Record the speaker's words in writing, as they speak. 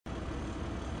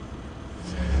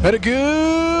And a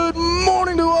good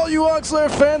morning to all you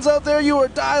Hogslayer fans out there. You are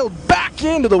dialed back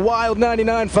into the Wild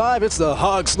 99.5. It's the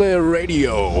Hogslayer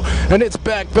Radio, and it's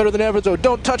back better than ever. So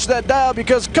don't touch that dial,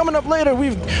 because coming up later,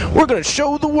 we're going to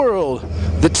show the world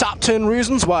the top 10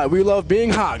 reasons why we love being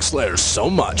Hogslayers so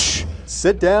much.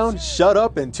 Sit down, shut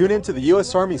up, and tune in to the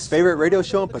U.S. Army's favorite radio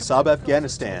show in Punjab,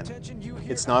 Afghanistan.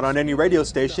 It's not on any radio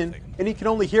station, and you can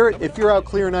only hear it if you're out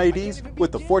clearing IEDs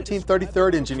with the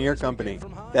 1433rd Engineer Company.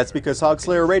 That's because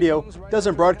Hogslayer Radio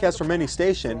doesn't broadcast from any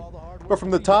station, but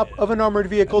from the top of an armored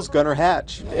vehicle's gunner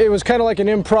hatch. It was kind of like an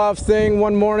improv thing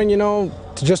one morning,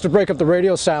 just to break up the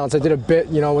radio silence. I did a bit,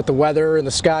 with the weather and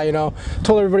the sky,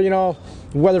 told everybody,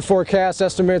 weather forecast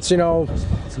estimates,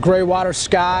 gray water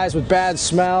skies with bad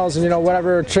smells and,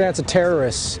 whatever chance of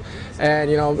terrorists. And,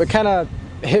 it kind of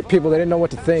hit people. They didn't know what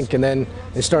to think, and then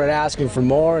they started asking for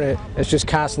more, and it's just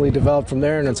constantly developed from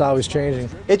there, and it's always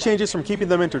changing. It changes from keeping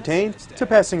them entertained to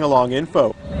passing along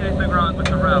info. Anything wrong with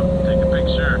the route, take a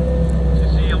picture. If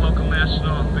you see a local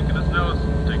national picking his nose,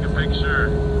 take a picture.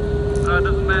 It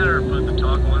doesn't matter, but the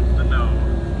talk wants to know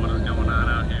what is going on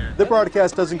out here. The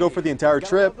broadcast doesn't go for the entire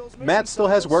trip. Matt still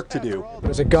has work to do.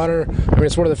 As a gunner,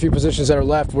 it's one of the few positions that are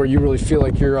left where you really feel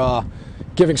like you're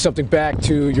giving something back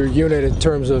to your unit in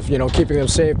terms of, keeping them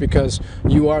safe, because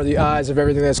you are the eyes of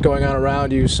everything that's going on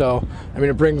around you. So,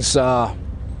 it brings a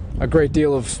great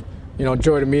deal of,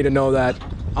 joy to me to know that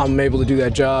I'm able to do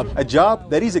that job. A job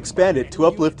that he's expanded to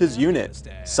uplift his unit.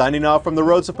 Signing off from the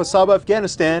roads of Punjab,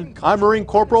 Afghanistan, I'm Marine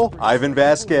Corporal Ivan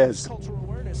Vasquez.